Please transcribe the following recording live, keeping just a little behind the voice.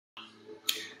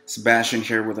Sebastian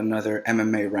here with another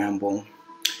MMA Ramble.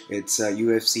 It's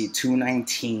UFC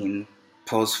 219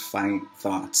 post-fight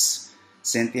thoughts.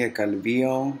 Cynthia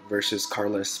Calvillo versus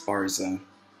Carla Esparza.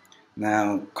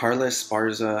 Now, Carla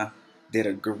Esparza did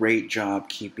a great job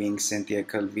keeping Cynthia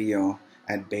Calvillo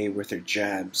at bay with her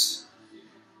jabs.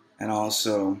 And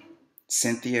also,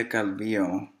 Cynthia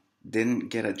Calvillo didn't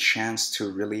get a chance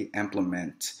to really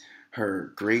implement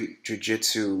her great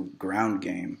jiu-jitsu ground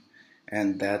game.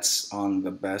 And that's on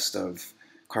the best of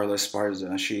Carla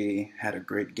Esparza. She had a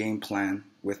great game plan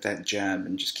with that jab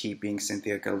and just keeping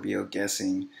Cynthia Calvillo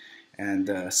guessing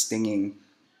and stinging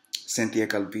Cynthia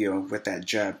Calvillo with that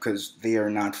jab because they are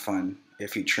not fun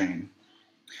if you train.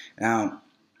 Now,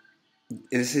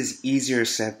 this is easier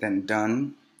said than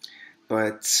done,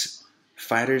 but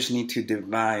fighters need to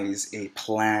devise a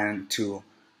plan to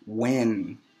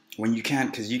win when you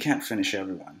can't, because you can't finish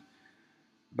everyone.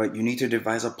 But you need to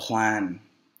devise a plan,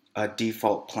 a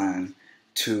default plan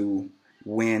to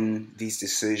win these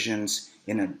decisions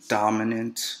in a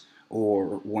dominant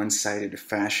or one-sided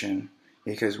fashion,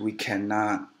 because we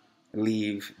cannot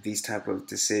leave these type of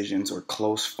decisions or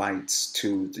close fights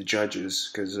to the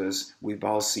judges, because as we've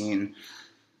all seen,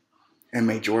 a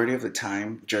majority of the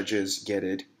time, judges get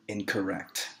it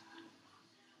incorrect.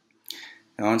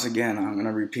 And once again, I'm going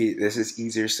to repeat, this is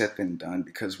easier said than done,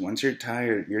 because once you're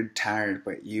tired,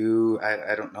 but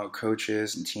I don't know,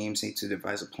 coaches and teams need to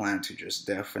devise a plan to just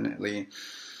definitely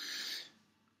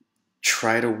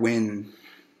try to win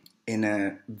in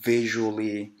a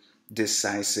visually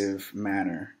decisive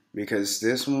manner. Because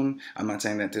this one, I'm not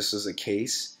saying that this was a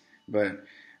case, but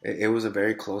it was a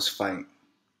very close fight.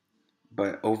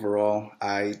 But overall,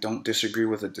 I don't disagree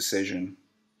with the decision.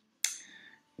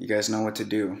 You guys know what to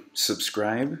do.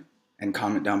 Subscribe and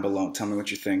comment down below. Tell me what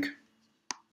you think.